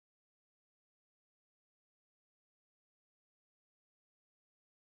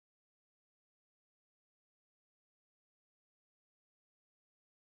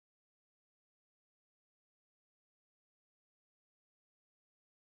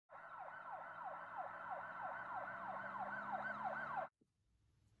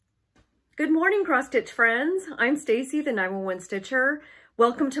Good morning, cross stitch friends. I'm Stacy, the 911 Stitcher.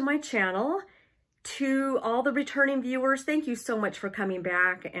 Welcome to my channel. To all the returning viewers, thank you so much for coming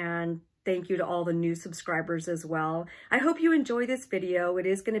back, and thank you to all the new subscribers as well. I hope you enjoy this video. It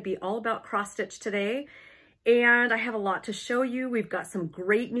is going to be all about cross stitch today, and I have a lot to show you. We've got some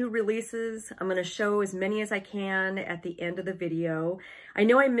great new releases. I'm going to show as many as I can at the end of the video. I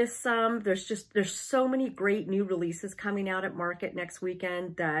know I missed some. There's so many great new releases coming out at market next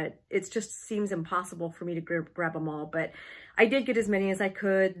weekend that it just seems impossible for me to grab them all, but I did get as many as I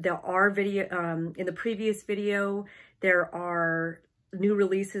could. There are in the previous video, there are new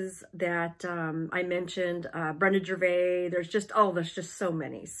releases that I mentioned, Brenda Gervais. There's just so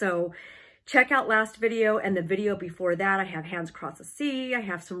many. So check out last video and the video before that. I have Hands Across the Sea. I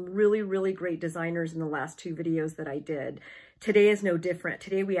have some really, really great designers in the last two videos that I did. Today is no different.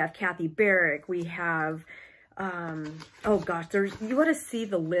 Today we have Kathy Barrick. We have, oh gosh, you want to see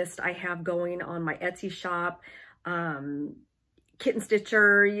the list I have going on my Etsy shop. Kitten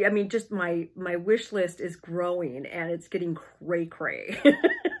Stitcher. I mean, just my wish list is growing and it's getting cray.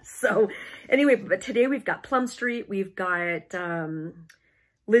 So anyway, but today we've got Plum Street. We've got,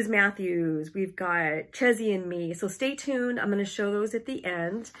 Liz Matthews, we've got Chezzy and me. So stay tuned. I'm going to show those at the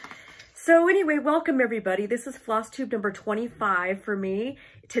end. So anyway, welcome everybody. This is Flosstube number 25 for me.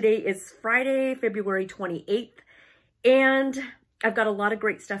 Today is Friday, February 28th, and I've got a lot of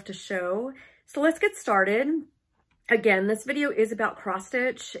great stuff to show. So let's get started. Again, this video is about cross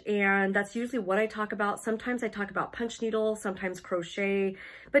stitch, and that's usually what I talk about. Sometimes I talk about punch needle, sometimes crochet,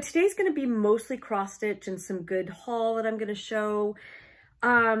 but today's going to be mostly cross stitch and some good haul that I'm going to show.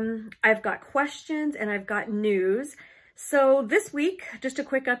 I've got questions and I've got news. So this week, just a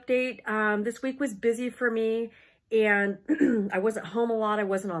quick update. This week was busy for me and I wasn't home a lot. I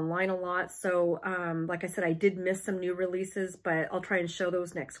wasn't online a lot. So, like I said, I did miss some new releases, but I'll try and show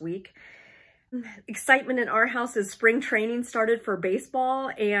those next week. Excitement in our house is spring training started for baseball,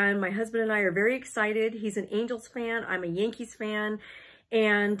 and my husband and I are very excited. He's an Angels fan. I'm a Yankees fan.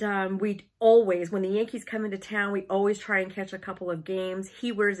 And we always, when the Yankees come into town, we always try and catch a couple of games.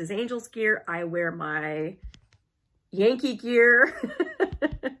 He wears his Angels gear. I wear my Yankee gear.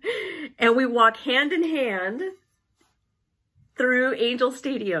 And we walk hand in hand through Angel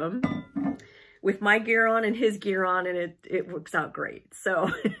Stadium with my gear on and his gear on, and it works out great. So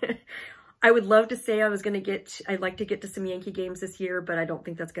I would love to say I'd like to get to some Yankee games this year, but I don't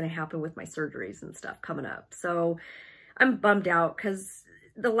think that's going to happen with my surgeries and stuff coming up. So I'm bummed out because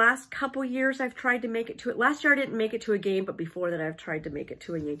the last couple years I've tried to make it to it. Last year I didn't make it to a game, but before that I've tried to make it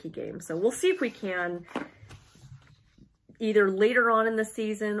to a Yankee game. So we'll see if we can either later on in the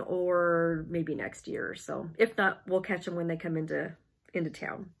season or maybe next year. So if not, we'll catch them when they come into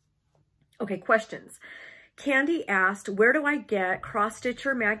town. Okay, questions. Candy asked, where do I get Cross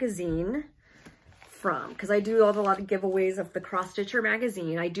Stitcher magazine from? Because I do a lot of giveaways of the Cross Stitcher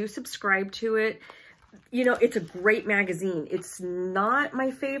magazine. I do subscribe to it. You know, it's a great magazine. It's not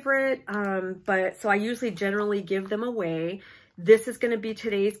my favorite, but so I usually generally give them away. This is going to be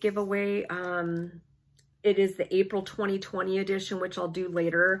today's giveaway. It is the April 2020 edition, which I'll do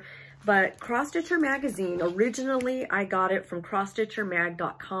later. But Cross Stitcher magazine, originally I got it from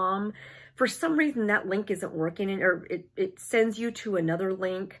crossstitchermag.com. For some reason, that link isn't working, or it sends you to another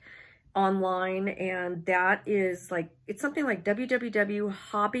link online, and that is like, it's something like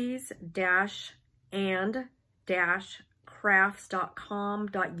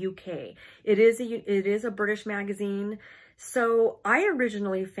www.hobbies-crafts.com.uk. It is a British magazine. So I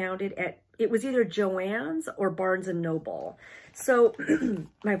originally found it was either Joann's or Barnes & Noble. So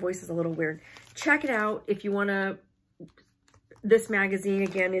my voice is a little weird. Check it out if you want to. This magazine,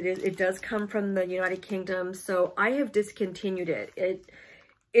 again, it does come from the United Kingdom. So I have discontinued it.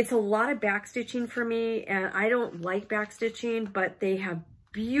 It's a lot of backstitching for me, and I don't like backstitching, but they have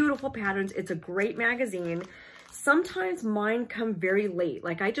beautiful patterns. It's a great magazine. Sometimes mine come very late.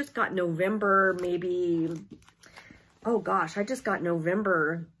 Like I just got November, maybe, oh gosh, I just got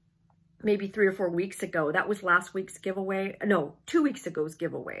November maybe 3 or 4 weeks ago. That was last week's giveaway. No, 2 weeks ago's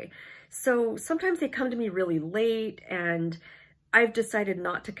giveaway. So sometimes they come to me really late, and I've decided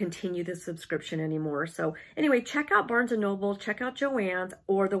not to continue the subscription anymore. So anyway, check out Barnes & Noble, check out Joann's,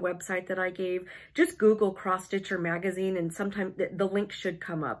 or the website that I gave. Just Google Cross Stitcher magazine, and sometime the link should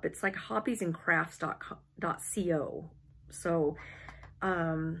come up. It's like hobbiesandcrafts.co. So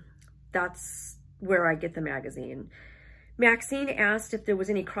that's where I get the magazine. Maxine asked if there was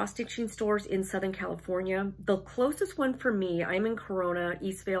any cross-stitching stores in Southern California. The closest one for me, I'm in Corona,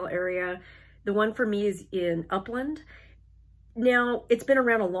 Eastvale area. The one for me is in Upland. Now, it's been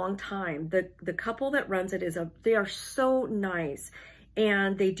around a long time. The couple that runs it they are so nice.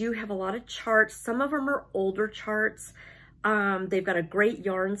 And they do have a lot of charts. Some of them are older charts. They've got a great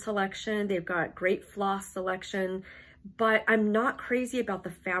yarn selection. They've got great floss selection. But I'm not crazy about the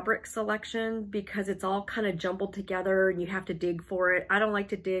fabric selection because it's all kind of jumbled together and you have to dig for it. I don't like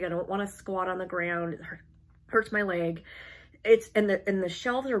to dig. I don't want to squat on the ground. It hurts my leg. And the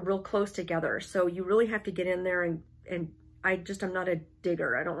shelves are real close together. So you really have to get in there and I'm not a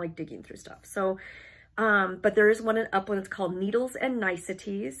digger. I don't like digging through stuff. So, but there is one in Upland. It's called Needles and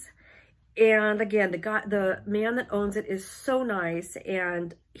Niceties. And again, the man that owns it is so nice,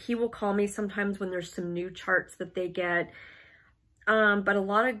 and he will call me sometimes when there's some new charts that they get. But a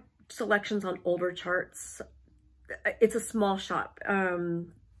lot of selections on older charts. It's a small shop.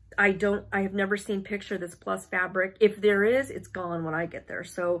 I have never seen picture this plus fabric. If there is, it's gone when I get there.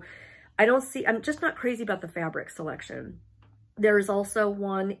 So I'm just not crazy about the fabric selection. There is also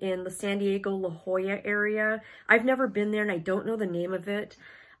one in the San Diego, La Jolla area. I've never been there and I don't know the name of it.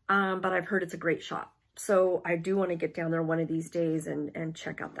 But I've heard it's a great shop. So I do want to get down there one of these days and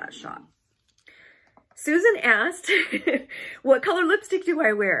check out that shop. Susan asked, what color lipstick do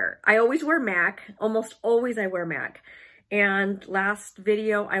I wear? I always wear MAC. Almost always I wear MAC. And last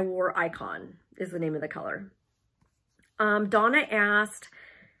video I wore Icon is the name of the color. Donna asked,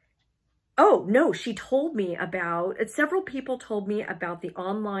 oh no, she told me about, several people told me about the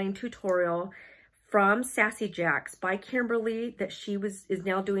online tutorial from SassyJacks by Kimberly that she is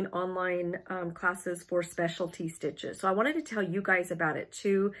now doing online classes for specialty stitches. So I wanted to tell you guys about it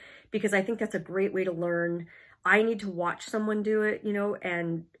too, because I think that's a great way to learn. I need to watch someone do it, you know,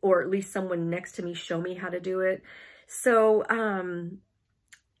 or at least someone next to me show me how to do it. So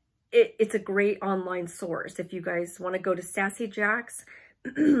it's a great online source. If you guys want to go to SassyJacks,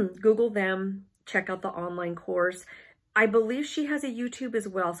 Google them, check out the online course. I believe she has a YouTube as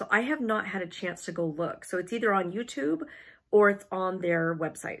well, so I have not had a chance to go look. So it's either on YouTube or it's on their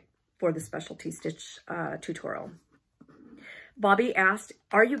website for the specialty stitch tutorial. Bobby asked,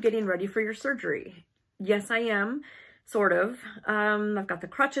 are you getting ready for your surgery? Yes, I am, sort of. I've got the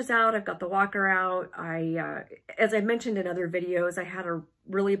crutches out, I've got the walker out. As I mentioned in other videos, I had a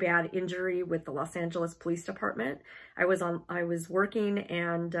really bad injury with the Los Angeles Police Department. I was working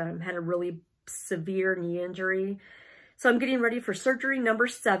and had a really severe knee injury. So I'm getting ready for surgery number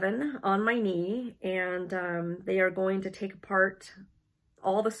 7 on my knee, and they are going to take apart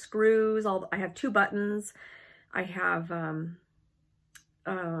all the screws. I have 2 buttons. I have an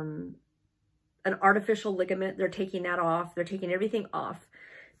artificial ligament. They're taking that off. They're taking everything off,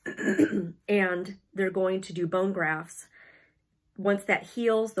 and they're going to do bone grafts. Once that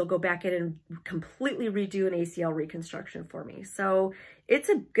heals, they'll go back in and completely redo an ACL reconstruction for me. So it's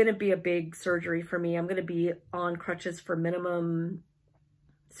going to be a big surgery for me. I'm going to be on crutches for minimum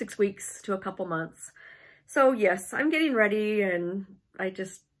 6 weeks to a couple months. So yes, I'm getting ready, and I'm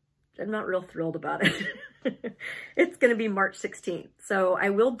not real thrilled about it. It's going to be March 16th. So I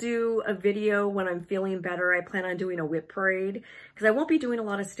will do a video when I'm feeling better. I plan on doing a whip parade because I won't be doing a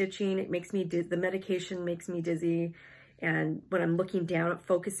lot of stitching. It makes me, the medication makes me dizzy. And when I'm looking down,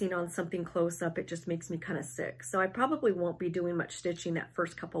 focusing on something close up, it just makes me kind of sick. So I probably won't be doing much stitching that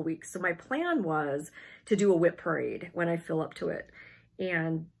first couple weeks. So my plan was to do a whip parade when I feel up to it.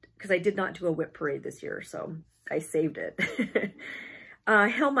 And because I did not do a whip parade this year, so I saved it.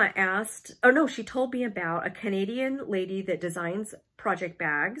 Helma asked, oh no, she told me about a Canadian lady that designs project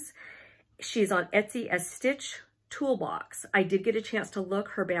bags. She's on Etsy as Stitch Toolbox. I did get a chance to look.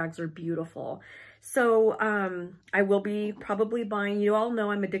 Her bags are beautiful. So I will be probably buying, you all know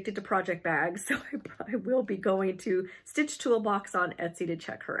I'm addicted to project bags, so I will be going to Stitch Toolbox on Etsy to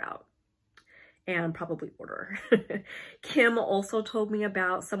check her out and probably order. Kim also told me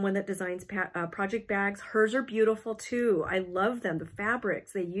about someone that designs project bags. Hers are beautiful too. I love them, the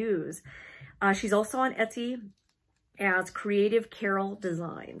fabrics they use. She's also on Etsy as Creative Carol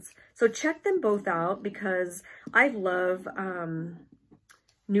Designs. So check them both out because I love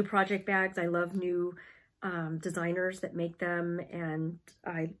new project bags. I love new designers that make them, and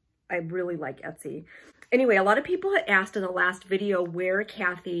I really like Etsy. Anyway, a lot of people had asked in the last video where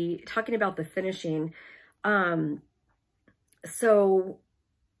Kathy, talking about the finishing, so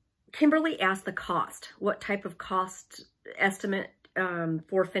Kimberly asked the cost, what type of cost estimate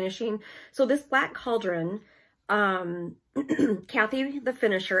for finishing. So this black cauldron, Kathy, the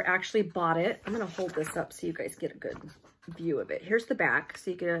finisher, actually bought it. I'm going to hold this up so you guys get a good view of it. Here's the back.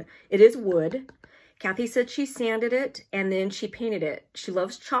 So you get it is wood. Kathy said she sanded it and then she painted it. She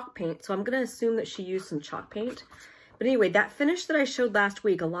loves chalk paint, so I'm going to assume that she used some chalk paint. But anyway, that finish that I showed last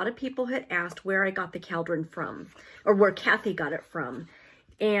week, a lot of people had asked where I got the cauldron from, or where Kathy got it from.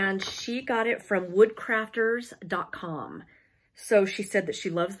 And she got it from woodcrafters.com. So she said that she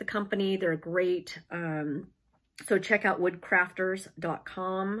loves the company. They're great. So check out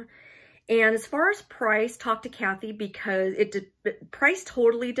woodcrafters.com. And as far as price, talk to Kathy, because price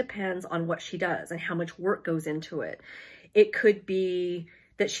totally depends on what she does and how much work goes into it. It could be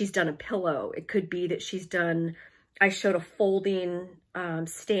that she's done a pillow. It could be that she's done, I showed a folding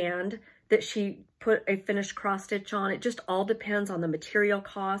stand that she put a finished cross stitch on. It just all depends on the material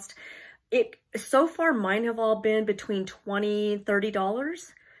cost. So far, mine have all been between $20,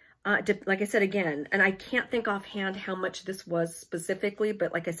 $30. Like I said, again, and I can't think offhand how much this was specifically,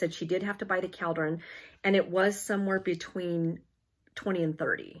 but like I said, she did have to buy the cauldron, and it was somewhere between 20 and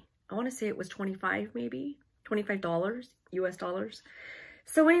 30. I want to say it was 25, maybe $25 US dollars.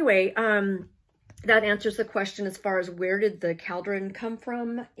 So anyway, that answers the question as far as where did the cauldron come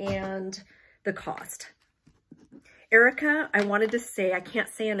from and the cost. Erica, I wanted to say, I can't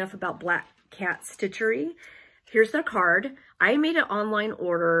say enough about BlackCat Stitchery. Here's their card. I made an online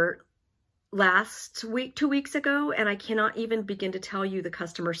order last week, 2 weeks ago, and I cannot even begin to tell you the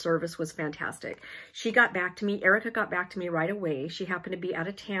customer service was fantastic. She got back to me, Erica got back to me right away. She happened to be out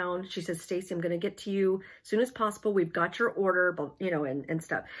of town. She says, Stacy, I'm going to get to you as soon as possible. We've got your order, but, you know, and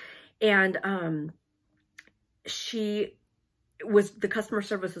stuff. And the customer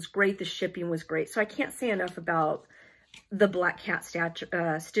service was great. The shipping was great. So I can't say enough about the BlackCat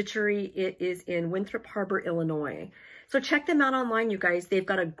Stitchery. It is in Winthrop Harbor, Illinois. So check them out online, you guys. They've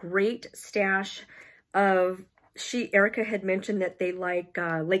got a great stash of, Erica had mentioned that they like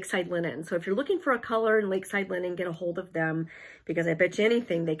lakeside linen. So if you're looking for a color in lakeside linen, get a hold of them, because I bet you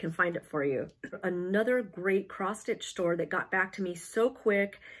anything they can find it for you. Another great cross-stitch store that got back to me so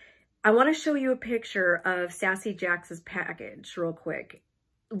quick. I want to show you a picture of SassyJacks' package real quick.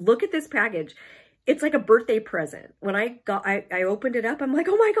 Look at this package. It's like a birthday present. When I opened it up, I'm like,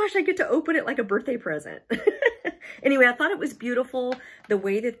 oh my gosh, I get to open it like a birthday present. Anyway, I thought it was beautiful, the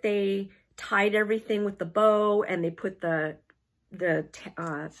way that they tied everything with the bow, and they put the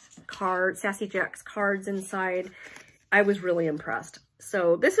SassyJacks cards inside. I was really impressed.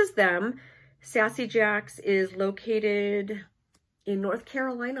 So this is them. SassyJacks is located in North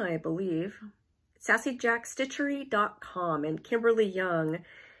Carolina, I believe. SassyJacksStitchery.com, and Kimberly Young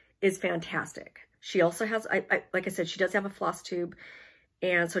is fantastic. She also has, like I said, she does have a Flosstube,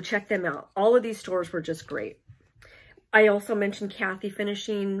 and so check them out. All of these stores were just great. I also mentioned Kathy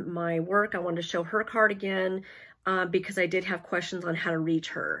finishing my work. I wanted to show her card again because I did have questions on how to reach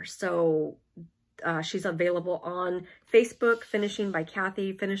her. So she's available on Facebook, Finishing by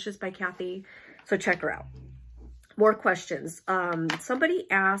Kathy, Finishes by Kathy. So check her out. More questions. Somebody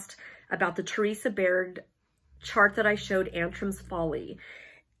asked about the Teresa Baird chart that I showed, Antrim's Folly.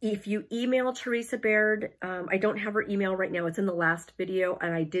 If you email Teresa Baird, I don't have her email right now. It's in the last video,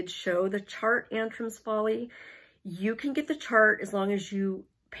 and I did show the chart, Antrim's Folly. You can get the chart as long as you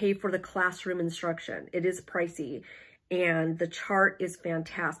pay for the classroom instruction. It is pricey, and the chart is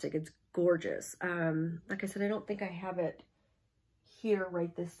fantastic. It's gorgeous. Like I said, I don't think I have it here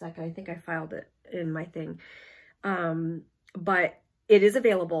right this second. I think I filed it in my thing. But it is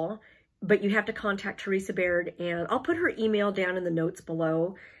available, but you have to contact Teresa Baird, and I'll put her email down in the notes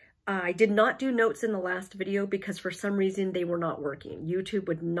below. I did not do notes in the last video because for some reason they were not working. YouTube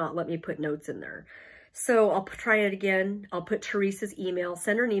would not let me put notes in there. So I'll try it again. I'll put Teresa's email,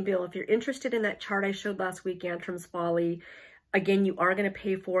 send her an email. If you're interested in that chart I showed last week, Antrim's Folly, again, you are going to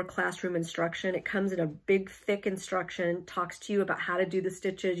pay for classroom instruction. It comes in a big, thick instruction, talks to you about how to do the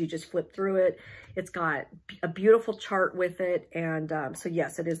stitches. You just flip through it. It's got a beautiful chart with it. And so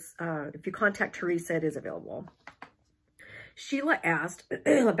yes, it is. If you contact Teresa, it is available. Sheila asked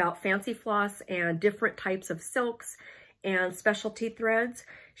about fancy floss and different types of silks and specialty threads.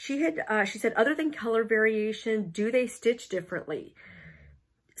 She said, other than color variation, do they stitch differently?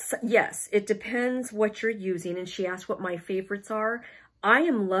 So, yes, it depends what you're using. And she asked what my favorites are. I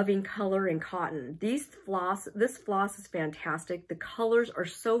am loving color and cotton. This floss is fantastic. The colors are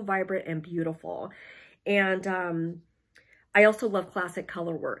so vibrant and beautiful. And I also love classic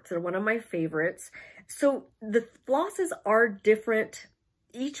color work. They're one of my favorites. So the flosses are different.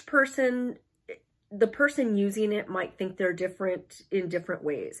 Each person, the person using it might think they're different in different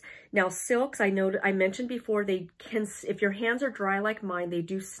ways. Now silks, I mentioned before, they can, if your hands are dry like mine, they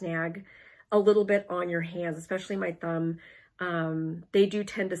do snag a little bit on your hands, especially my thumb. They do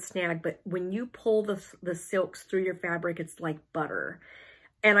tend to snag, but when you pull the silks through your fabric, it's like butter.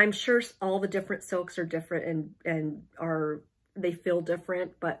 And I'm sure all the different silks are different and they feel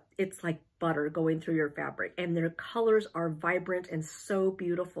different, but it's like butter going through your fabric, and their colors are vibrant and so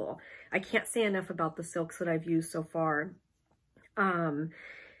beautiful. I can't say enough about the silks that I've used so far.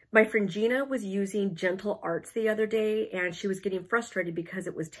 My friend Gina was using Gentle Arts the other day, and she was getting frustrated because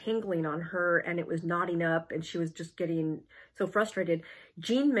it was tangling on her and it was knotting up, and she was just getting so frustrated.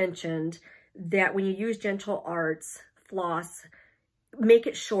 Jean mentioned that when you use Gentle Arts floss, make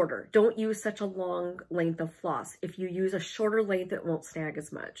it shorter. Don't use such a long length of floss. If you use a shorter length, it won't snag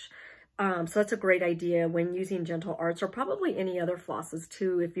as much. So that's a great idea when using Gentle Arts, or probably any other flosses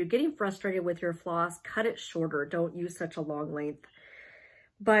too. If you're getting frustrated with your floss, cut it shorter. Don't use such a long length.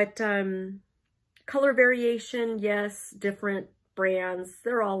 But color variation, yes, different brands,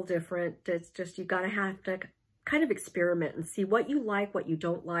 they're all different. It's just, you gotta have to kind of experiment and see what you like, what you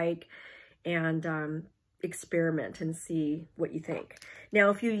don't like, and experiment and see what you think. Now,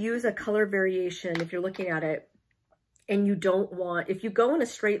 if you use a color variation, if you're looking at it and you don't want, if you go in a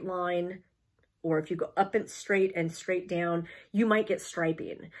straight line, or if you go up and straight down, you might get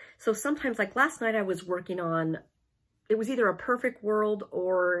striping. So sometimes, like last night, I was working on, it was either a Perfect World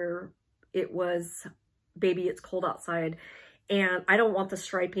or it was Baby It's Cold Outside, and I don't want the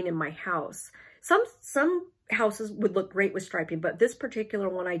striping in my house. Some houses would look great with striping, but this particular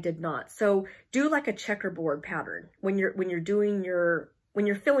one I did not. So do like a checkerboard pattern when you're filling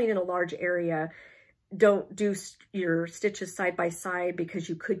in a large area. Don't do your stitches side by side because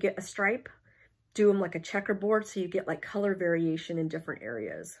you could get a stripe. Do them like a checkerboard so you get like color variation in different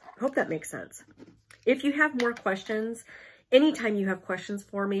areas. I hope that makes sense. If you have more questions, anytime you have questions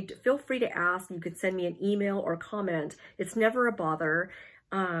for me, feel free to ask. You could send me an email or comment. It's never a bother.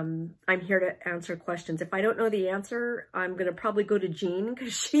 I'm here to answer questions. If I don't know the answer, I'm going to probably go to Jean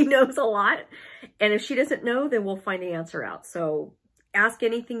because she knows a lot. And if she doesn't know, then we'll find the answer out. So ask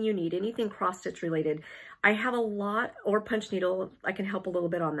anything you need, anything cross stitch related. I have a lot, or punch needle, I can help a little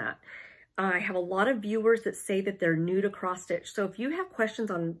bit on that. I have a lot of viewers that say that they're new to cross stitch. So if you have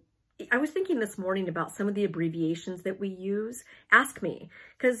questions on, I was thinking this morning about some of the abbreviations that we use. Ask me,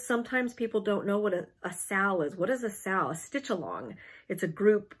 because sometimes people don't know what a SAL is. What is a SAL? A stitch along. It's a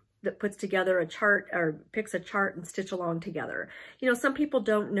group that puts together a chart, or picks a chart and stitch along together. You know, some people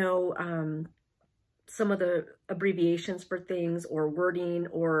don't know some of the abbreviations for things, or wording,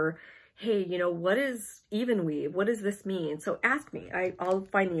 or hey, you know, what is even weave? What does this mean? So ask me. I'll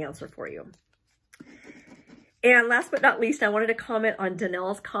find the answer for you. And last but not least, I wanted to comment on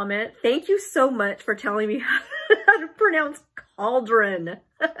Danelle's comment. Thank you so much for telling me how to pronounce cauldron.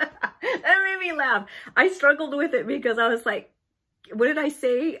 That made me laugh. I struggled with it because I was like, what did I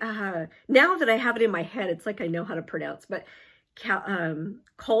say? Now that I have it in my head, it's like I know how to pronounce, but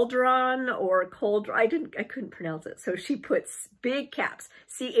cauldron or cauldron, I couldn't pronounce it. So she puts big caps,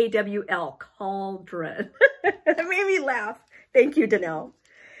 C-A-W-L, cauldron. That made me laugh. Thank you, Danelle.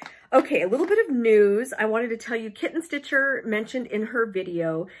 Okay, a little bit of news. I wanted to tell you, Kitten Stitcher mentioned in her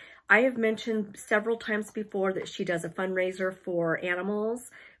video, I have mentioned several times before that she does a fundraiser for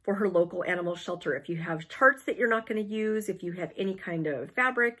animals, for her local animal shelter. If you have charts that you're not going to use, if you have any kind of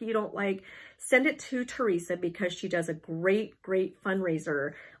fabric you don't like, send it to Teresa, because she does a great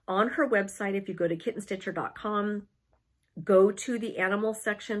fundraiser on her website. If you go to kittenstitcher.com, go to the animal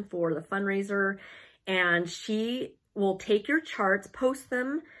section for the fundraiser, and she will take your charts, post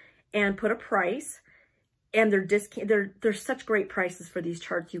them, and put a price. And they're such great prices for these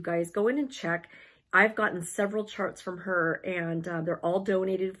charts, you guys. Go in and check. I've gotten several charts from her, and they're all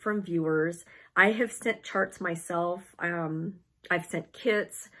donated from viewers. I have sent charts myself. I've sent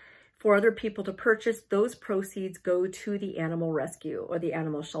kits for other people to purchase. Those proceeds go to the animal rescue or the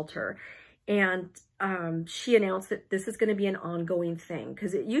animal shelter. And she announced that this is going to be an ongoing thing,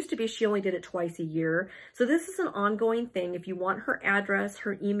 because it used to be she only did it twice a year. So this is an ongoing thing. If you want her address,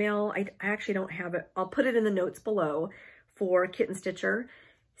 her email, I actually don't have it. I'll put it in the notes below for Kitten Stitcher.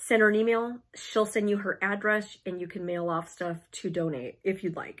 Send her an email. She'll send you her address, and you can mail off stuff to donate if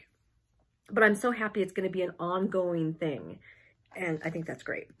you'd like. But I'm so happy it's going to be an ongoing thing, and I think that's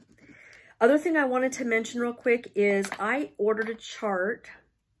great. Other thing I wanted to mention real quick is I ordered a chart.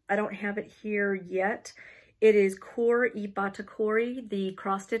 I don't have it here yet. It is Kor Ibatakori, the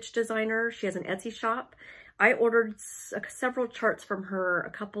cross-stitch designer. She has an Etsy shop. I ordered several charts from her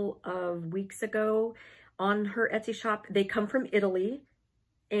a couple of weeks ago on her Etsy shop. They come from Italy.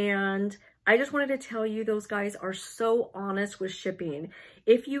 And I just wanted to tell you, those guys are so honest with shipping.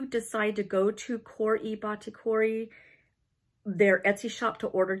 If you decide to go to Kor Ibatakori, their Etsy shop, to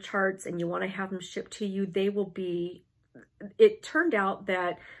order charts, and you want to have them shipped to you, they will be, it turned out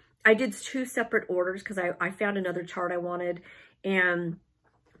that I did 2 separate orders because I found another chart I wanted, and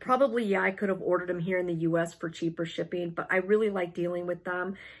Probably, yeah, I could have ordered them here in the US for cheaper shipping, but I really like dealing with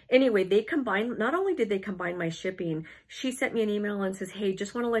them. Anyway, they combined, not only did they combine my shipping, she sent me an email and says, hey,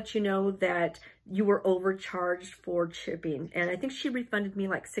 just want to let you know that you were overcharged for shipping. And I think she refunded me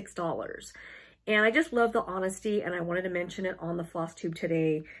like $6. And I just love the honesty, and I wanted to mention it on the Flosstube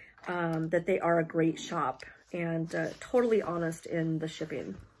today, that they are a great shop and totally honest in the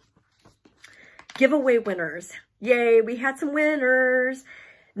shipping. Giveaway winners. Yay, we had some winners.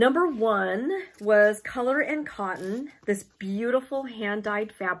 Number 1 was Color and Cotton, this beautiful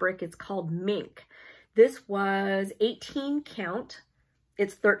hand-dyed fabric. It's called Mink. This was 18 count.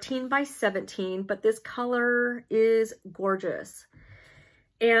 It's 13 by 17, but this color is gorgeous.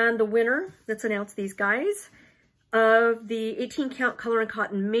 And the winner, let's announce these guys, of the 18 count Color and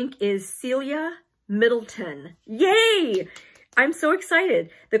Cotton Mink is Celia Middleton. Yay! I'm so excited.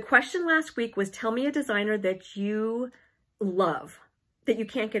 The question last week was, tell me a designer that you love, that you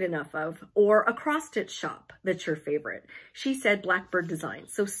can't get enough of, or a cross-stitch shop that's your favorite. She said Blackbird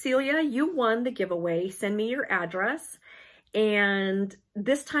Designs. So Celia, you won the giveaway. Send me your address. And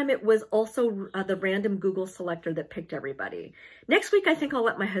this time it was also the random Google selector that picked everybody. Next week, I think I'll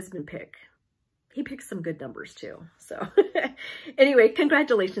let my husband pick. He picks some good numbers too. So anyway,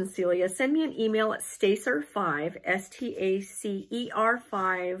 congratulations, Celia. Send me an email at stacer5,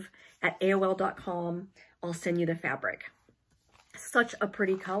 STACER5 at AOL.com. I'll send you the fabric. Such a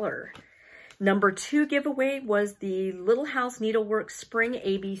pretty color. Number 2 giveaway was the Little House Needlework Spring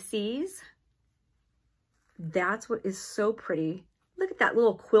ABCs. That's what is so pretty. Look at that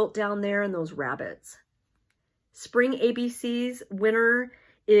little quilt down there and those rabbits. Spring ABCs winner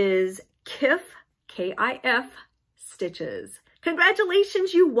is Kif, K-I-F, Stitches.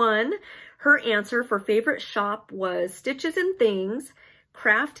 Congratulations, you won. Her answer for favorite shop was Stitches and Things,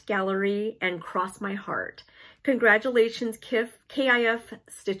 Craft Gallery, and Cross My Heart. Congratulations, Kif, K-I-F,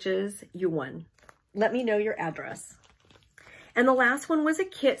 Stitches, you won. Let me know your address. And the last one was a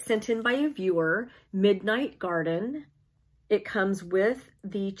kit sent in by a viewer, Midnight Garden. It comes with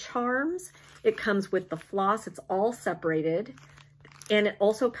the charms. It comes with the floss. It's all separated. And it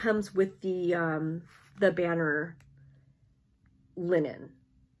also comes with the banner linen.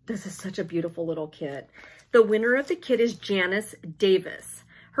 This is such a beautiful little kit. The winner of the kit is Janice Davis.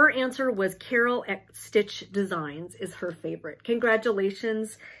 Her answer was Carol at Stitch Designs is her favorite.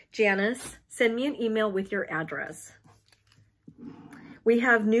 Congratulations, Janice. Send me an email with your address. We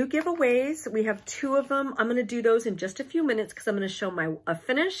have new giveaways. We have 2 of them. I'm going to do those in just a few minutes because I'm going to show a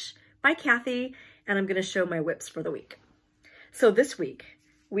finish by Kathy, and I'm going to show my whips for the week. So this week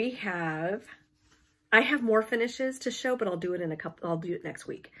I have more finishes to show, but I'll do it next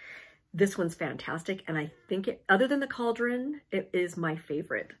week. This one's fantastic, and I think other than the cauldron, it is my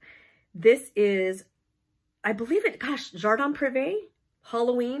favorite. This is, I believe it, gosh, Jardin Privé,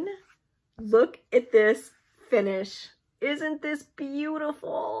 Halloween. Look at this finish. Isn't this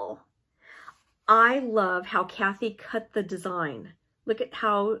beautiful? I love how Kathy cut the design. Look at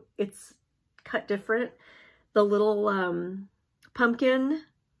how it's cut different. The little pumpkin.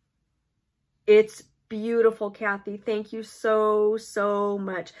 It's beautiful, Kathy. Thank you so, so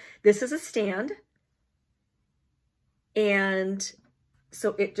much. This is a stand. And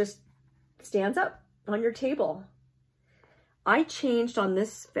so it just stands up on your table. I changed on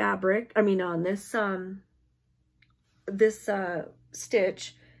this fabric, on this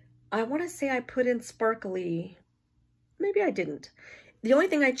stitch. I want to say I put in sparkly. Maybe I didn't. The only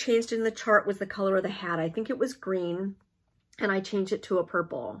thing I changed in the chart was the color of the hat. I think it was green, and I changed it to a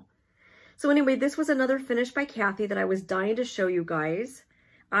purple. So anyway, this was another finish by Kathy that I was dying to show you guys.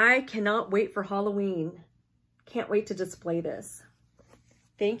 I cannot wait for Halloween. Can't wait to display this.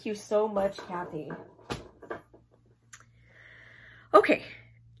 Thank you so much, Kathy. Okay,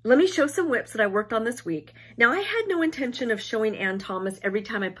 let me show some whips that I worked on this week. Now, I had no intention of showing Ann Thomas every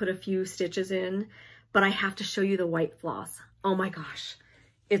time I put a few stitches in, but I have to show you the white floss. Oh my gosh,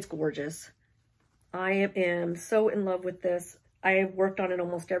 it's gorgeous. I am so in love with this. I have worked on it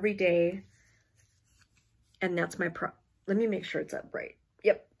almost every day, and that's my let me make sure it's up right.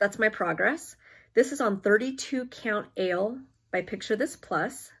 Yep, that's my progress. This is on 32 count ale by Picture This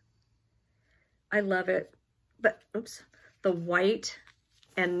Plus. I love it, but oops. The white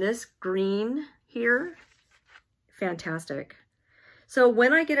and this green here, fantastic. So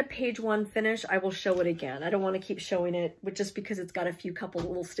when I get a page 1 finish, I will show it again. I don't want to keep showing it just because it's got a few couple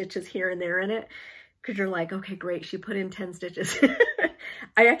little stitches here and there in it, because you're like, okay, great, she put in 10 stitches.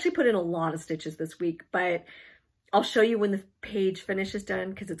 I actually put in a lot of stitches this week, but I'll show you when the page finish is done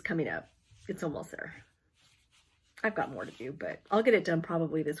because it's coming up. It's almost there. I've got more to do, but I'll get it done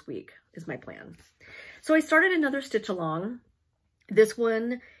probably this week is my plan. So I started another stitch along. This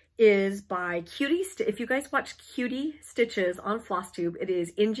one is by Cutie. If you guys watch Cutie Stitches on Flosstube, it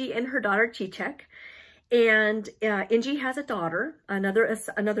is Ingie and her daughter Chichek. And Ingie has a daughter,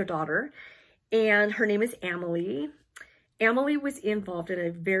 another daughter, and her name is Amelie. Amelie was involved in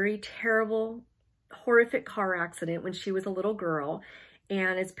a very terrible, horrific car accident when she was a little girl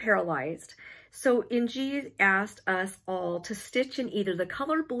and is paralyzed. So Ingie asked us all to stitch in either the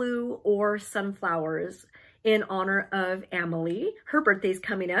color blue or sunflowers in honor of Amelie. Her birthday's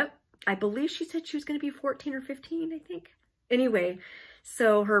coming up. I believe she said she was going to be 14 or 15, I think. Anyway,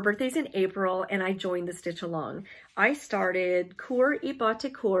 so her birthday's in April, and I joined the stitch along. I started Kur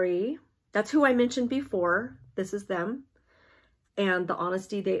Ibate Kori. That's who I mentioned before. This is them. And the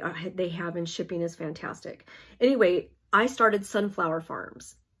honesty they have in shipping is fantastic. Anyway, I started Sunflower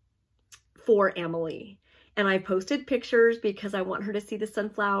Farms for Amelie. And I posted pictures because I want her to see the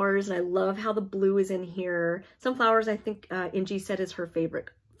sunflowers, and I love how the blue is in here. Sunflowers, I think Ingie said, is her favorite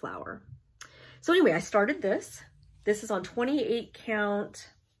flower. So anyway, I started this. This is on 28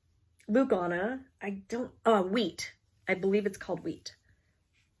 count Lugana. Wheat. I believe it's called wheat.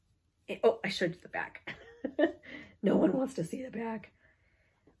 Oh, I showed you the back. No one wants to see the back.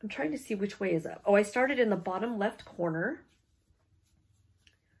 I'm trying to see which way is up. Oh, I started in the bottom left corner.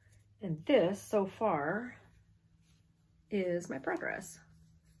 And this, so far, is my progress.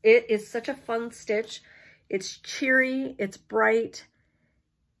 It is such a fun stitch. It's cheery, it's bright,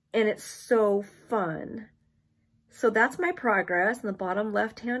 and it's so fun. So that's my progress in the bottom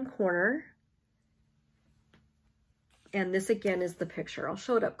left-hand corner. And this again is the picture. I'll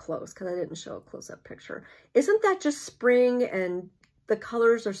show it up close because I didn't show a close-up picture. Isn't that just spring, and the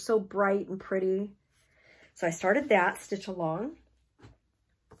colors are so bright and pretty? So I started that stitch along.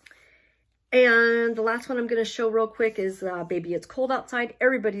 And the last one I'm going to show real quick is Baby It's Cold Outside.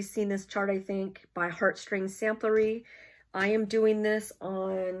 Everybody's seen this chart, I think, by Heartstring Samplery. I am doing this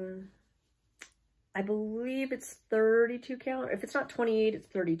on, I believe it's 32 count. If it's not 28, it's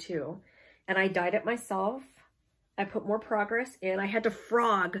 32. And I dyed it myself. I put more progress in. I had to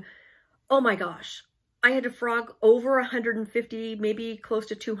frog, oh my gosh. I had to frog over 150, maybe close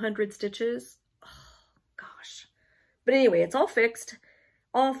to 200 stitches. Oh gosh. But anyway, it's all fixed.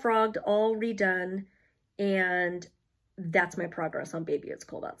 All frogged, all redone, and that's my progress on Baby It's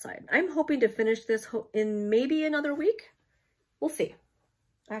Cold Outside. I'm hoping to finish this in maybe another week. We'll see.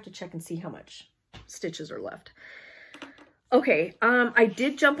 I have to check and see how much stitches are left. Okay, I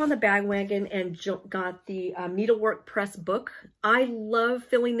did jump on the bandwagon and got the Needlework Press book. I love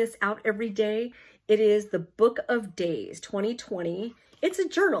filling this out every day. It is the Book of Days 2020. It's a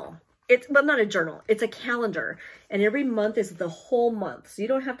journal. Well, not a journal, it's a calendar, and every month is the whole month. So you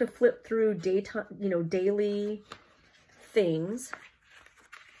don't have to flip through daytime, daily things.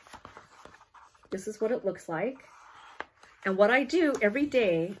 This is what it looks like. And what I do every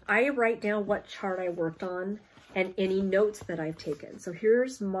day, I write down what chart I worked on and any notes that I've taken. So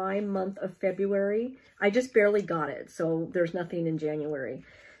here's my month of February. I just barely got it, so there's nothing in January.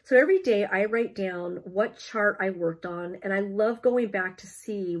 So every day I write down what chart I worked on, and I love going back to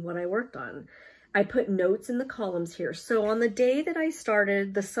see what I worked on. I put notes in the columns here. So on the day that I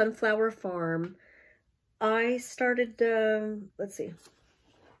started the Sunflower Farm, I started, let's see,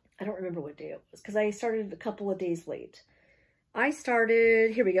 I don't remember what day it was because I started a couple of days late. I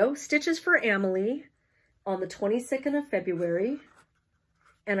started, here we go, Stitches for Amelie on the 22nd of February,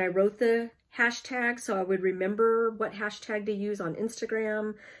 and I wrote the hashtag so I would remember what hashtag to use on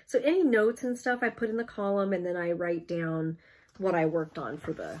Instagram. So any notes and stuff I put in the column, and then I write down what I worked on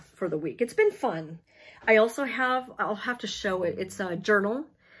for the week. It's been fun. I also I'll have to show it. It's a journal.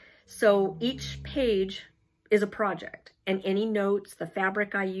 So each page is a project, and any notes, the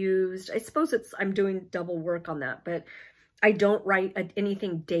fabric I used, I suppose I'm doing double work on that, but I don't write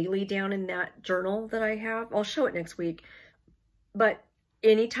anything daily down in that journal that I have. I'll show it next week. But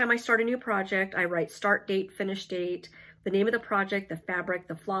anytime I start a new project, I write start date, finish date, the name of the project, the fabric,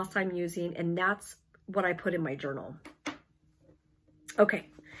 the floss I'm using, and that's what I put in my journal. Okay,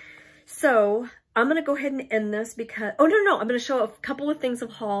 so I'm going to go ahead and end this because, oh, no, I'm going to show a couple of things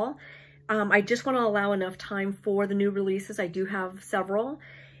of haul. I just want to allow enough time for the new releases. I do have several,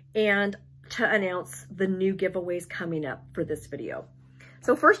 and to announce the new giveaways coming up for this video.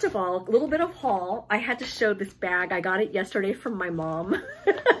 So first of all, a little bit of haul. I had to show this bag. I got it yesterday from my mom.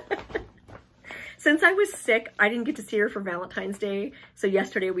 Since I was sick, I didn't get to see her for Valentine's Day. So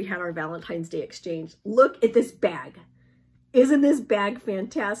yesterday we had our Valentine's Day exchange. Look at this bag. Isn't this bag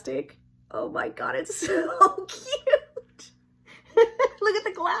fantastic? Oh my God, it's so cute. Look at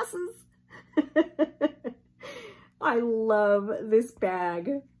the glasses. I love this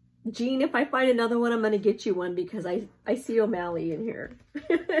bag. Jean, if I find another one, I'm going to get you one because I see O'Malley in here.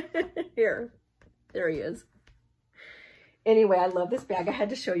 Here. There he is. Anyway, I love this bag. I had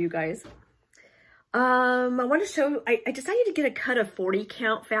to show you guys. I want to show, I decided to get a cut of 40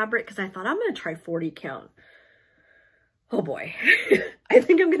 count fabric because I thought I'm going to try 40 count. Oh boy. I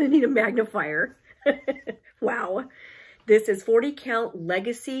think I'm going to need a magnifier. Wow. This is 40 count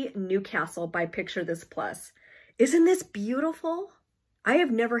Legacy Newcastle by Picture This Plus. Isn't this beautiful? I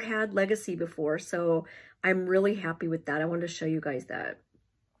have never had Legacy before, so I'm really happy with that. I wanted to show you guys that.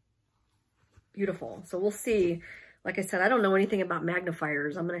 Beautiful. So we'll see. Like I said, I don't know anything about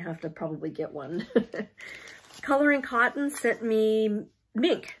magnifiers. I'm going to have to probably get one. Coloring Cotton sent me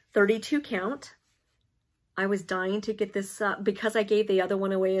mink, 32 count. I was dying to get this because I gave the other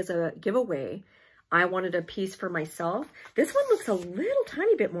one away as a giveaway. I wanted a piece for myself. This one looks a little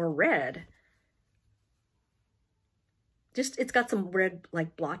tiny bit more red. Just, it's got some red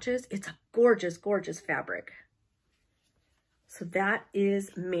like blotches. It's a gorgeous, gorgeous fabric. So that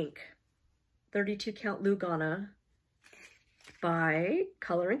is mink, 32 count Lugana by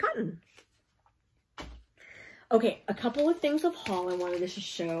Coloring Cotton. Okay, a couple of things of haul I wanted to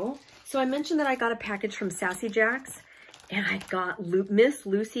show. So I mentioned that I got a package from SassyJacks, and I got Miss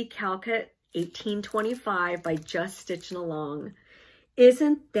Lucy Calcutt 1825 by Just Stitching Along.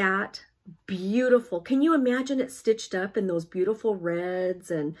 Isn't that beautiful? Can you imagine it stitched up in those beautiful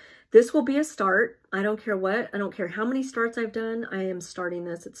reds? And this will be a start. I don't care what. I don't care how many starts I've done. I am starting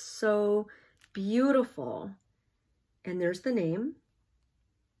this. It's so beautiful. And there's the name.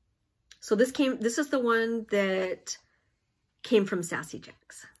 So this is the one that came from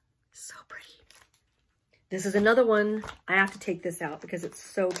SassyJacks. So pretty. This is another one. I have to take this out because it's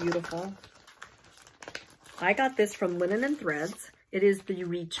so beautiful. I got this from Linen and Threads. It is the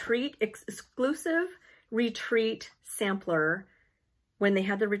Retreat exclusive Retreat sampler when they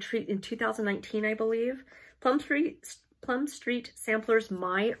had the retreat in 2019, I believe. Plum Street Samplers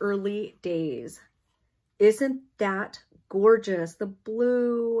My Early Days. Isn't that gorgeous? The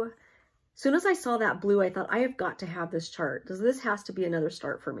blue. As soon as I saw that blue, I thought, I have got to have this chart because this has to be another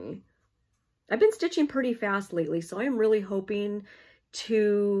start for me. I've been stitching pretty fast lately, so I'm really hoping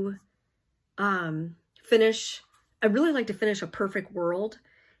to finish. I'd really like to finish A Perfect World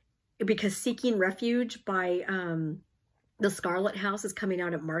because Seeking Refuge by the Scarlet House is coming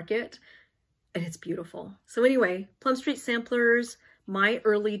out at market, and it's beautiful. So anyway, Plum Street Samplers, My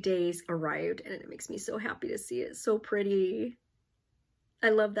Early Days arrived, and it makes me so happy to see it. So pretty. I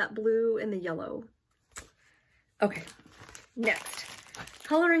love that blue and the yellow. Okay, next.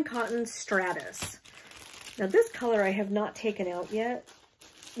 Coloring Cotton Stratus. Now this color I have not taken out yet.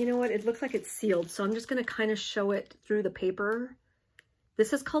 You know what? It looks like it's sealed, so I'm just going to kind of show it through the paper.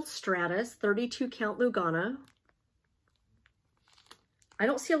 This is called Stratus, 32 count Lugana. I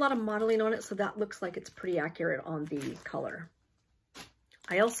don't see a lot of modeling on it, so that looks like it's pretty accurate on the color.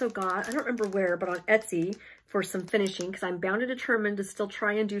 I also got, I don't remember where, but on Etsy for some finishing, because I'm bound and determined to still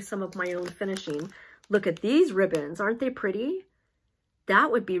try and do some of my own finishing. Look at these ribbons. Aren't they pretty?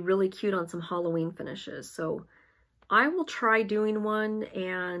 That would be really cute on some Halloween finishes. So I will try doing one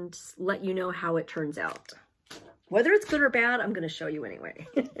and let you know how it turns out. Whether it's good or bad, I'm going to show you anyway.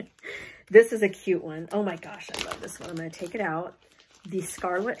 This is a cute one. Oh my gosh, I love this one. I'm going to take it out. The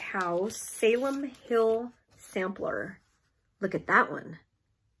Scarlet House Salem Hill Sampler. Look at that one.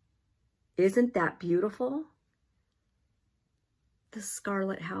 Isn't that beautiful? The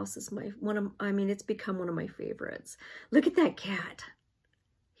Scarlet House is it's become one of my favorites. Look at that cat.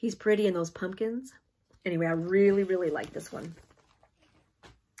 He's pretty in those pumpkins. Anyway, I really, really like this one.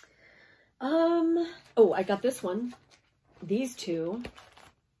 Oh, I got this one. These two.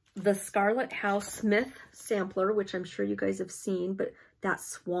 The Scarlet House Smith Sampler, which I'm sure you guys have seen, but that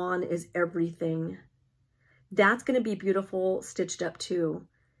swan is everything. That's going to be beautiful stitched up too.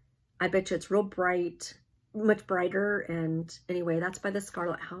 I bet you it's real bright, much brighter. And anyway, that's by the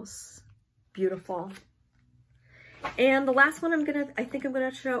Scarlet House. Beautiful. And the last one I think I'm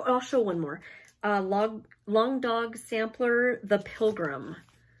gonna show, I'll show one more. Long Dog Sampler, The Pilgrim.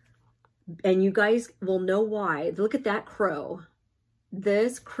 And you guys will know why. Look at that crow.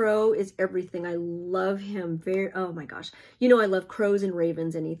 This crow is everything. I love him oh my gosh. You know I love crows and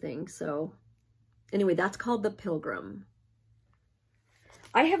ravens, anything. So anyway, that's called The Pilgrim.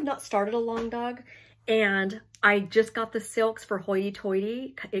 I have not started a Long Dog, and I just got the silks for Hoity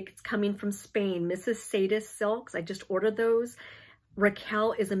Toity. It's coming from Spain. Mrs. Sadis Silks. I just ordered those.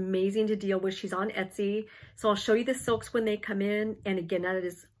 Raquel is amazing to deal with. She's on Etsy. So I'll show you the silks when they come in. And again, that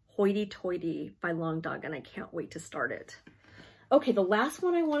is Hoity Toity by Long Dog, and I can't wait to start it. Okay, the last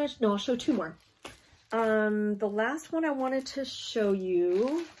one I wanted, no, I'll show two more. The last one I wanted to show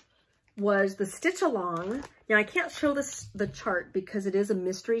you was the stitch along. Now I can't show the chart because it is a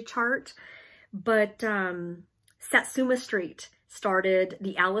mystery chart, but Satsuma Street started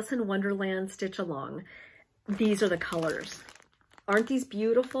the Alice in Wonderland stitch along. These are the colors. Aren't these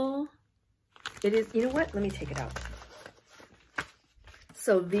beautiful? It is, you know what? Let me take it out.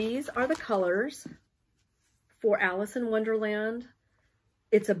 So these are the colors for Alice in Wonderland.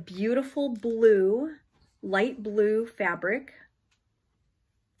 It's a beautiful blue, light blue fabric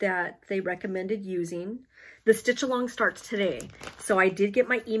that they recommended using. The stitch along starts today. So I did get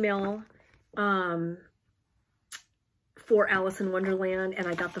my email for Alice in Wonderland, and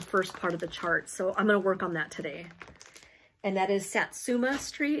I got the first part of the chart. So I'm going to work on that today. And that is Satsuma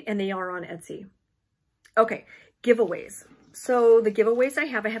Street, and they are on Etsy. Okay, giveaways. So the giveaways I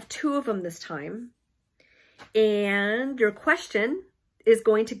have 2 of them this time. And your question is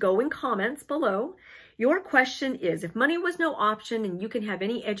going to go in comments below. Your question is, if money was no option and you can have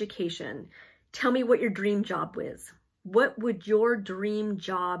any education, tell me what your dream job is. What would your dream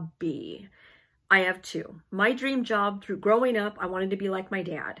job be? I have 2. My dream job, through growing up, I wanted to be like my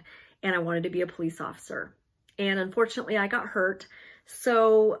dad, and I wanted to be a police officer. And unfortunately, I got hurt.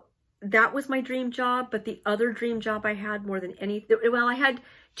 So that was my dream job. But the other dream job I had more than anything, well, I had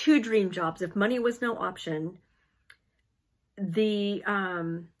 2 dream jobs. If money was no option,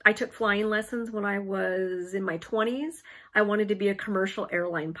 I took flying lessons when I was in my 20s. I wanted to be a commercial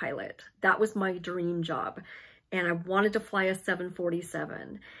airline pilot. That was my dream job. And I wanted to fly a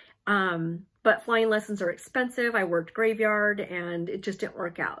 747. But flying lessons are expensive. I worked graveyard and it just didn't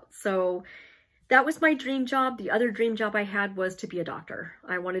work out. So that was my dream job. The other dream job I had was to be a doctor.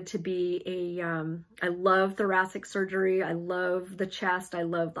 I wanted to be I love thoracic surgery. I love the chest. I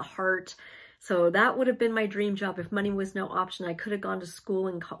love the heart. So that would have been my dream job. If money was no option, I could have gone to school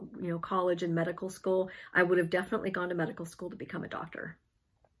and, college and medical school. I would have definitely gone to medical school to become a doctor.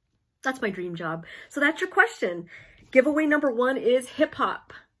 That's my dream job. So that's your question. Giveaway number 1 is hip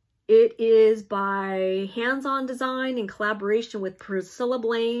hop. It is by Hands On Design in collaboration with Priscilla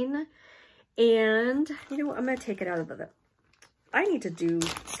Blaine. And you know what? I'm going to take it out of the, I need to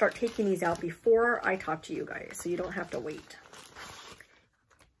start taking these out before I talk to you guys, so you don't have to wait.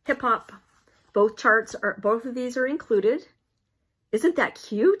 Hip hop. Both of these are included. Isn't that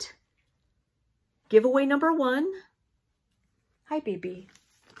cute? Giveaway number 1. Hi, baby.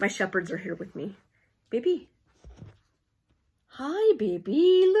 My shepherds are here with me. Baby. Hi,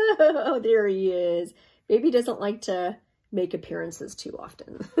 baby. Look, oh, there he is. Baby doesn't like to make appearances too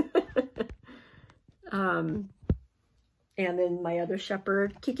often. And then my other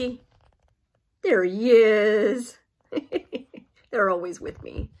shepherd, Kiki. There he is. They're always with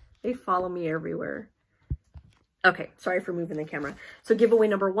me. They follow me everywhere. Okay, sorry for moving the camera. So giveaway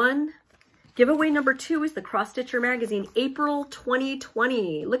number 1. Giveaway number 2 is the Cross Stitcher Magazine, April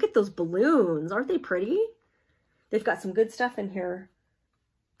 2020. Look at those balloons. Aren't they pretty? They've got some good stuff in here.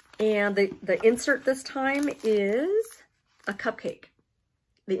 And the insert this time is a cupcake.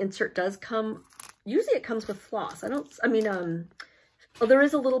 The insert does come, usually it comes with floss. Well, there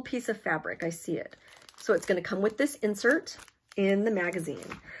is a little piece of fabric. I see it. So it's going to come with this insert in the magazine.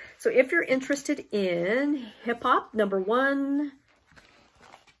 So if you're interested in hip hop, number 1,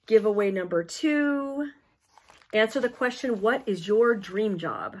 giveaway number 2, answer the question, what is your dream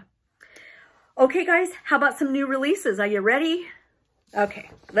job? Okay, guys, how about some new releases? Are you ready? Okay,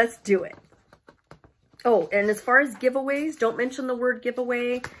 let's do it. Oh, and as far as giveaways, don't mention the word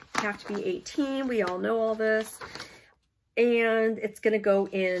giveaway. You have to be 18. We all know all this. And it's going to go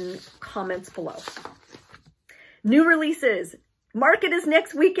in comments below. New releases. Market is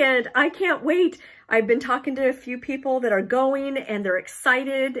next weekend. I can't wait. I've been talking to a few people that are going and they're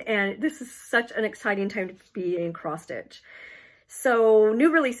excited. And this is such an exciting time to be in cross stitch. So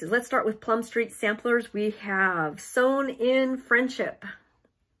new releases. Let's start with Plum Street samplers. We have Sewn in Friendship.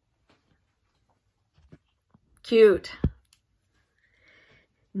 Cute.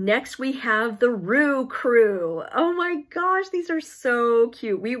 Next, we have the Rue Crew. Oh my gosh, these are so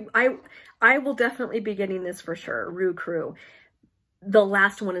cute. I will definitely be getting this for sure, Rue Crew. The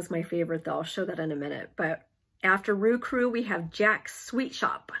last one is my favorite though. I'll show that in a minute. But after Rue Crew, we have Jack's Sweet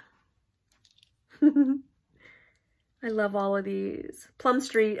Shop. I love all of these. Plum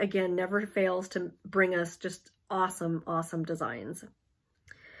Street, again, never fails to bring us just awesome, awesome designs.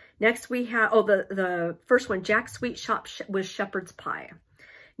 Next we have, oh, the first one, Jack's Sweet Shop with Shepherd's Pie.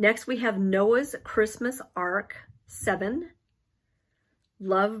 Next we have Noah's Christmas Ark 7,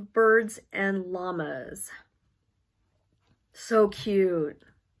 Lovebirds and Llamas. So cute.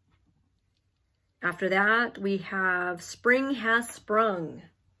 After that, we have Spring Has Sprung.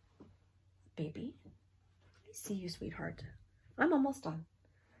 Baby, I see you, sweetheart. I'm almost done.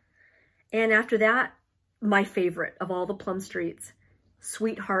 And after that, my favorite of all the Plum Streets,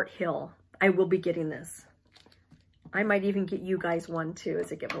 Sweetheart Hill. I will be getting this. I might even get you guys one too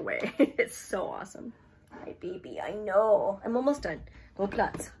as a giveaway. It's so awesome. Hi, baby, I know. I'm almost done. Go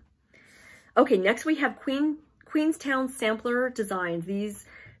Platz. Okay, next we have Queenstown Sampler Designs.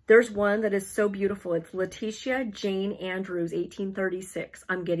 There's one that is so beautiful. It's Letitia Jane Andrews, 1836.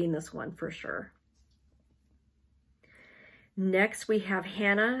 I'm getting this one for sure. Next, we have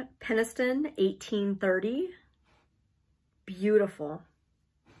Hannah Peniston, 1830. Beautiful.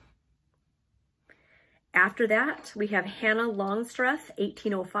 After that, we have Hannah Longstreth,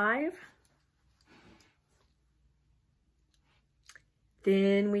 1805.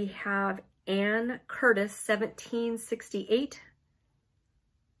 Then we have Anne Curtis, 1768.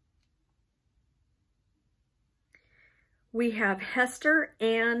 We have Hester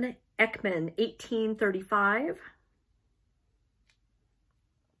Ann Ekman, 1835.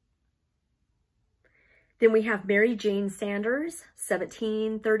 Then we have Mary Jane Sanders,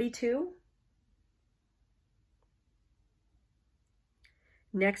 1732.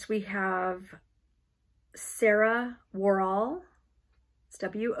 Next we have Sarah Worrall, it's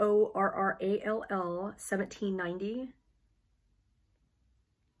W-O-R-R-A-L-L, 1790.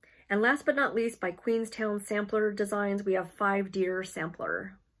 And last but not least, by Queenstown Sampler Designs, we have Five Deer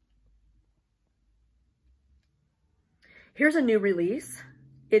Sampler. Here's a new release.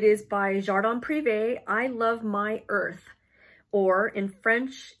 It is by Jardin Privé, I Love My Earth. Or in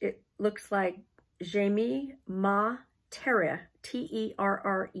French, it looks like J'aime ma terre,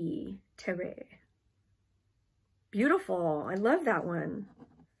 T-E-R-R-E, terre. Beautiful, I love that one.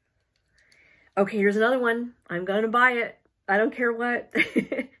 Okay, here's another one. I'm gonna buy it. I don't care what.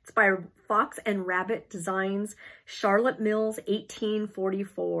 It's by Fox and Rabbit Designs, Charlotte Mills,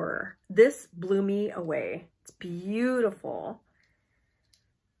 1844. This blew me away. It's beautiful.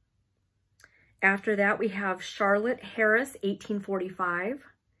 After that, we have Charlotte Harris, 1845.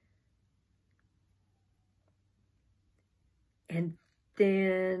 And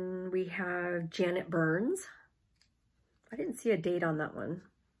then we have Janet Burns. I didn't see a date on that one.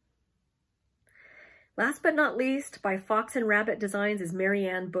 Last but not least, by Fox and Rabbit Designs is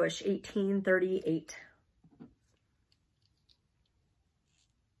Marianne Bush, 1838.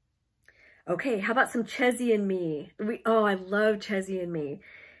 Okay, how about some Chessie and Me? Oh, I love Chessie and Me.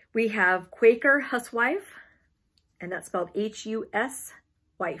 We have Quaker Huswife, and that's spelled H-U-S,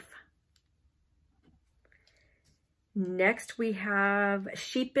 wife. Next, we have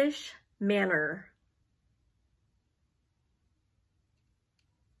Sheepish Manor.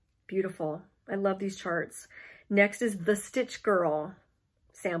 Beautiful. I love these charts. Next is The Stitch Girl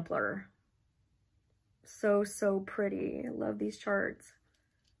sampler. So, so pretty. I love these charts.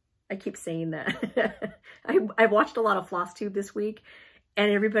 I keep saying that. I've watched a lot of Flosstube this week,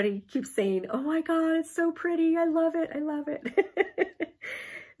 and everybody keeps saying, oh my God, it's so pretty. I love it. I love it.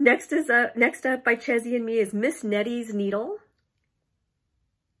 Next up by Chessie and Me is Miss Nettie's Needle.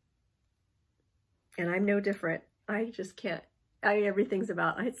 And I'm no different. I just can't. Everything's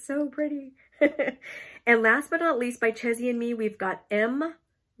about, it's so pretty. And last but not least, by Chessie and Me, we've got M.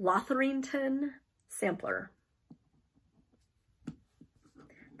 Lotherington Sampler.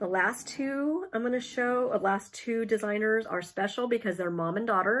 The last two I'm going to show, last two designers are special because they're mom and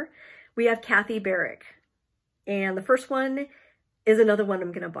daughter. We have Kathy Barrick. And the first one is another one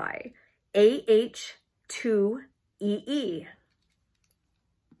I'm going to buy. AH2EE.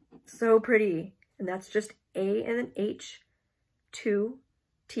 So pretty. And that's just A and then H, 2,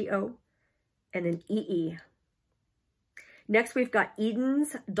 T-O, and then E-E. Next, we've got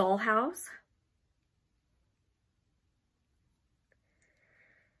Eden's Dollhouse.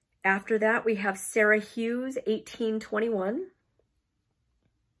 After that, we have Sarah Hughes, 1821.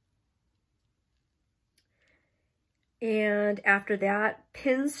 And after that,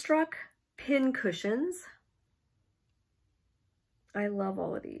 Pinstruck Pin Cushions. I love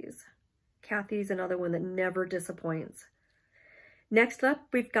all of these. Kathy's another one that never disappoints. Next up,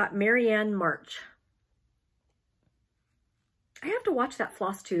 we've got Marianne March. I have to watch that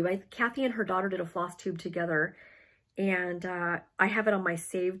Flosstube. Kathy and her daughter did a Flosstube together, and I have it on my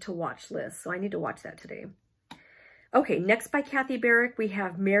save to watch list, so I need to watch that today. Okay, next by Kathy Barrick, we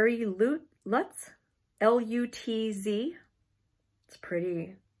have Mary Lutz, L-U-T-Z. It's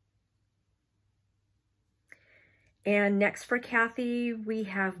pretty. And next for Kathy, we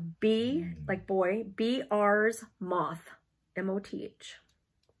have B, like boy, B-R's Moth, M-O-T-H.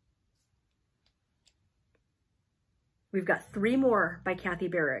 We've got three more by Kathy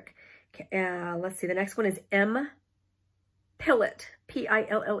Barrick. Let's see, the next one is M. Pillet,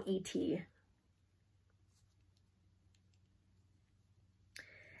 P-I-L-L-E-T.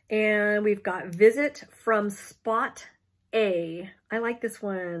 And we've got Visit from Spot A. I like this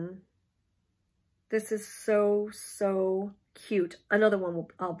one. This is so, so cute. Another one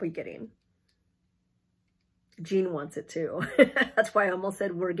I'll be getting. Jean wants it too. That's why I almost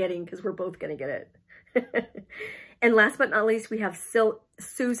said we're getting, because we're both going to get it. And last but not least, we have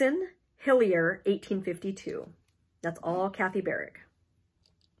Susan Hillier, 1852. That's all Kathy Barrick.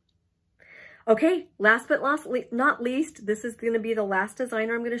 Okay, last but not least, this is going to be the last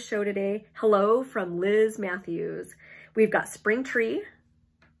designer I'm going to show today. Hello from Liz Matthews. We've got Spring Tree.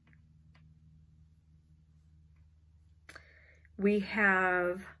 We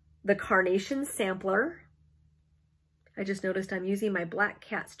have the Carnation Sampler. I just noticed I'm using my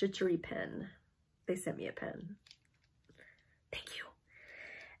BlackCat Stitchery pen. They sent me a pen. Thank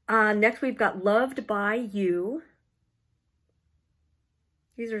you. Next, we've got Loved by You.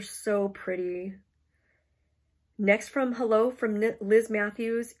 These are so pretty. Next from Hello from Liz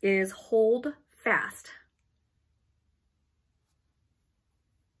Matthews is Hold Fast.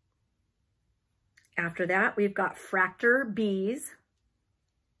 After that, we've got Fractor Bees.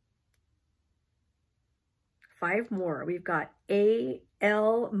 5 more. We've got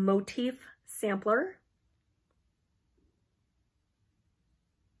AL Motif Sampler.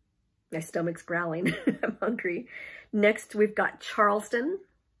 My stomach's growling. I'm hungry. Next, we've got Charleston.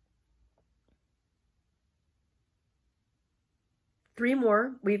 3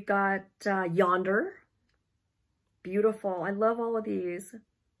 more. We've got Yonder. Beautiful. I love all of these.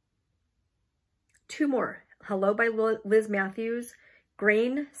 2 more. Hello by Liz Matthews.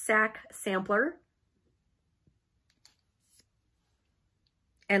 Grain Sack Sampler.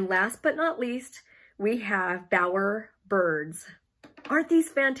 And last but not least, we have Bower Birds. Aren't these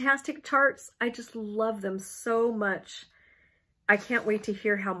fantastic charts? I just love them so much. I can't wait to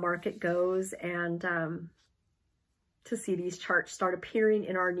hear how market goes and to see these charts start appearing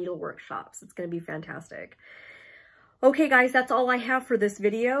in our needlework shops. It's going to be fantastic. Okay, guys, that's all I have for this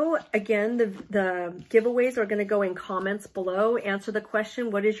video. Again, the giveaways are going to go in comments below. Answer the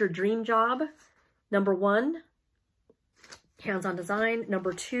question, what is your dream job? Number 1, hands-on design.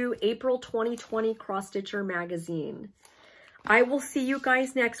 Number 2, April 2020 Cross Stitcher magazine. I will see you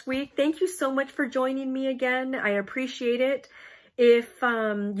guys next week. Thank you so much for joining me again. I appreciate it. If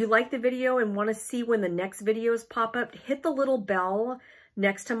you like the video and want to see when the next videos pop up, hit the little bell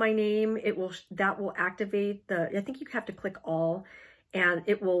next to my name. That will activate I think you have to click all, and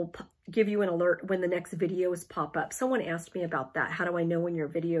it will give you an alert when the next videos pop up. Someone asked me about that. How do I know when you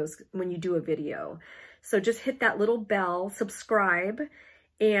do a video? So just hit that little bell, subscribe,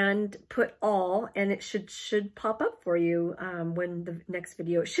 and put all, and it should pop up for you when the next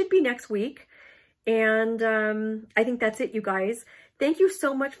video. It should be next week. And I think that's it, you guys. Thank you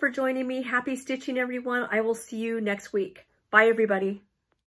so much for joining me. Happy stitching, everyone. I will see you next week. Bye, everybody.